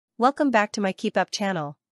Welcome back to my KEEPUP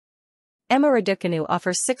channel. Emma Raducanu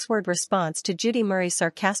offers 6-word response to Judy Murray's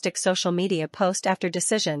sarcastic social media post after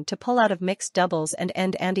decision to pull out of mixed doubles and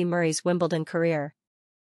end Andy Murray's Wimbledon career.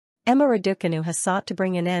 Emma Raducanu has sought to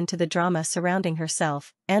bring an end to the drama surrounding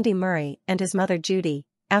herself, Andy Murray, and his mother Judy,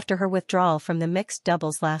 after her withdrawal from the mixed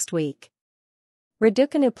doubles last week.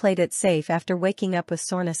 Raducanu played it safe after waking up with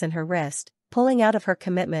soreness in her wrist, pulling out of her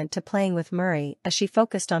commitment to playing with Murray as she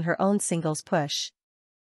focused on her own singles push.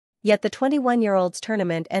 Yet the 21-year-old's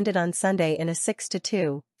tournament ended on Sunday in a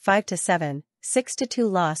 6-2, 5-7,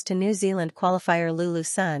 6-2 loss to New Zealand qualifier Lulu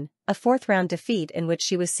Sun, a fourth-round defeat in which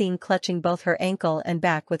she was seen clutching both her ankle and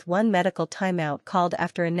back with one medical timeout called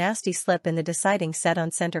after a nasty slip in the deciding set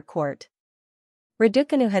on center court.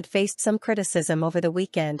 Raducanu had faced some criticism over the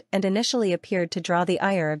weekend and initially appeared to draw the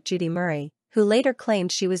ire of Judy Murray, who later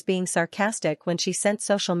claimed she was being sarcastic when she sent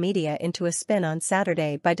social media into a spin on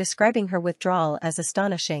Saturday by describing her withdrawal as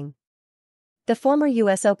astonishing. The former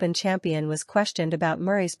US Open champion was questioned about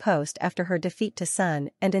Murray's post after her defeat to Sun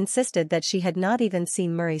and insisted that she had not even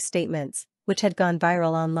seen Murray's statements, which had gone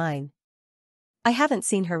viral online. "I haven't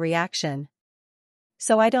seen her reaction.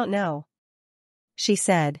 So I don't know," she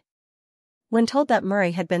said. When told that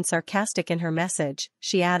Murray had been sarcastic in her message,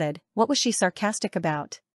 she added, "What was she sarcastic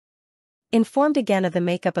about?" Informed again of the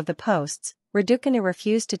makeup of the posts, Raducanu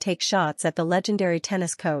refused to take shots at the legendary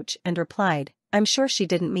tennis coach and replied, "I'm sure she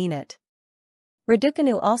didn't mean it."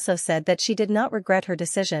 Raducanu also said that she did not regret her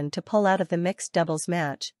decision to pull out of the mixed doubles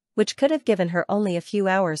match, which could have given her only a few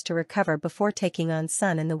hours to recover before taking on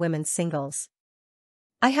Sun in the women's singles.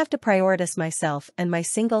 "I have to prioritize myself and my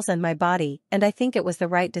singles and my body, and I think it was the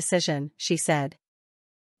right decision," she said.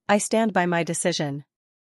 "I stand by my decision.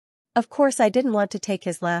 Of course I didn't want to take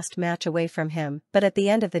his last match away from him, but at the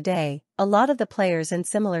end of the day, a lot of the players in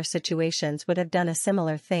similar situations would have done a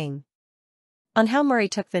similar thing." On how Murray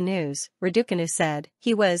took the news, Raducanu said,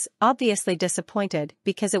 "He was obviously disappointed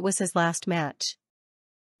because it was his last match.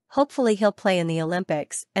 Hopefully he'll play in the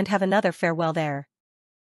Olympics and have another farewell there.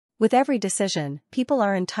 With every decision, people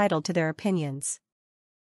are entitled to their opinions.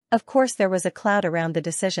 Of course there was a cloud around the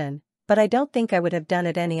decision, but I don't think I would have done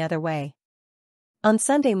it any other way." On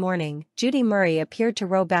Sunday morning, Judy Murray appeared to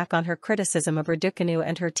row back on her criticism of Raducanu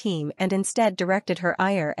and her team and instead directed her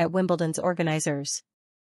ire at Wimbledon's organizers.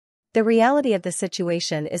 "The reality of the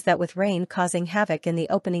situation is that with rain causing havoc in the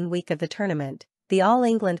opening week of the tournament, the All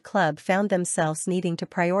England club found themselves needing to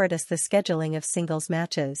prioritize the scheduling of singles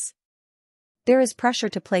matches. There is pressure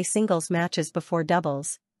to play singles matches before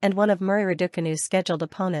doubles, and one of Murray Raducanu's scheduled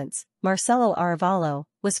opponents, Marcelo Arevalo,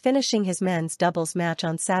 was finishing his men's doubles match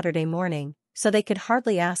on Saturday morning, so they could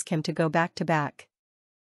hardly ask him to go back-to-back.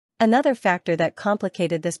 Another factor that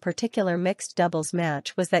complicated this particular mixed doubles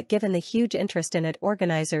match was that given the huge interest in it,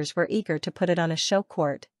 organizers were eager to put it on a show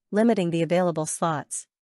court, limiting the available slots.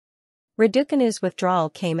 Raducanu's withdrawal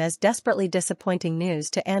came as desperately disappointing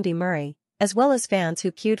news to Andy Murray, as well as fans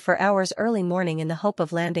who queued for hours early morning in the hope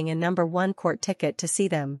of landing a number 1 court ticket to see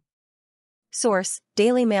them. Source: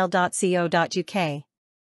 dailymail.co.uk.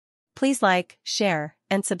 Please like, share,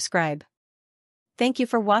 and subscribe. Thank you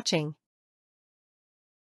for watching.